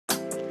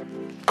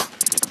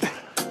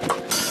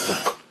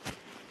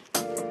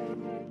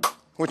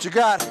What you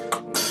got?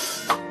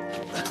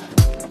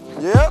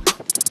 Yep.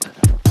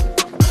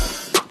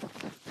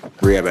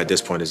 Rehab at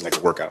this point is like a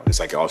workout. It's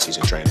like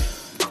off-season training.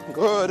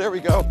 Good, there we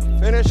go.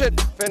 Finish it,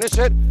 finish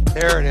it.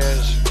 There it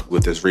is.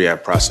 With this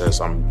rehab process,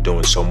 I'm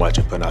doing so much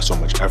and putting out so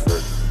much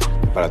effort.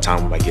 By the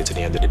time I get to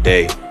the end of the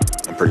day,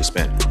 I'm pretty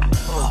spent.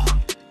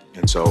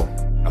 And so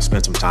I'll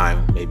spend some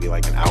time, maybe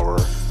like an hour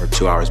or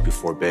 2 hours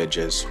before bed,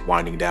 just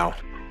winding down.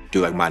 Do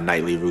like my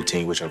nightly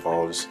routine, which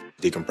involves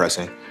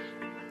decompressing.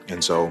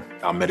 And so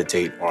I'll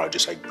meditate or I'll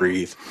just like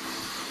breathe,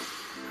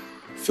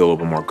 feel a little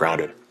bit more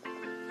grounded.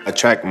 I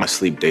track my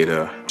sleep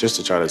data just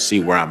to try to see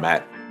where I'm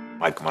at.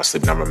 Like my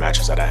sleep number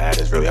matches that I had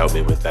has really helped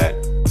me with that.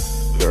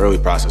 The early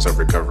process of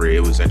recovery,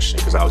 it was interesting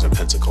because I was in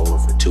Pensacola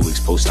for 2 weeks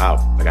post-op.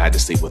 Like I had to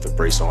sleep with a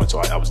brace on, so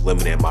I was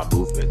limiting my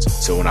movements.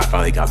 So when I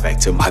finally got back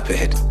to my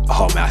bed,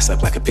 oh man, I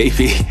slept like a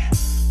baby.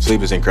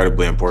 Sleep is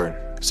incredibly important.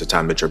 It's the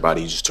time that your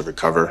body uses to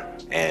recover.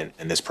 And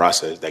in this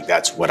process, like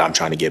that's what I'm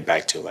trying to get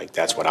back to. Like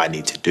that's what I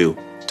need to do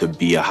to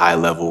be a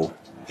high-level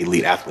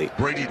elite athlete.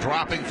 Brady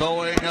dropping,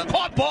 throwing,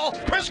 caught ball,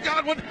 Chris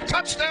Godwin,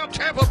 touchdown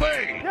Tampa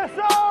Bay. Yes,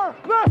 sir,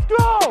 let's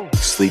go.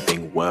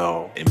 Sleeping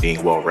well and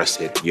being well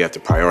rested, you have to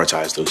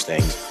prioritize those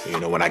things. You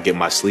know, when I get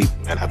my sleep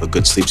and have a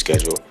good sleep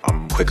schedule,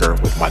 I'm quicker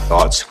with my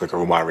thoughts, quicker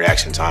with my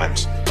reaction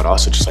times, but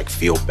also just like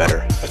feel better.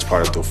 That's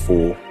part of the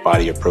full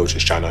body approach,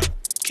 is trying to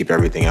keep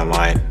everything in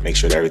line, make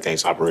sure that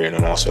everything's operating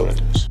on all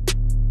cylinders.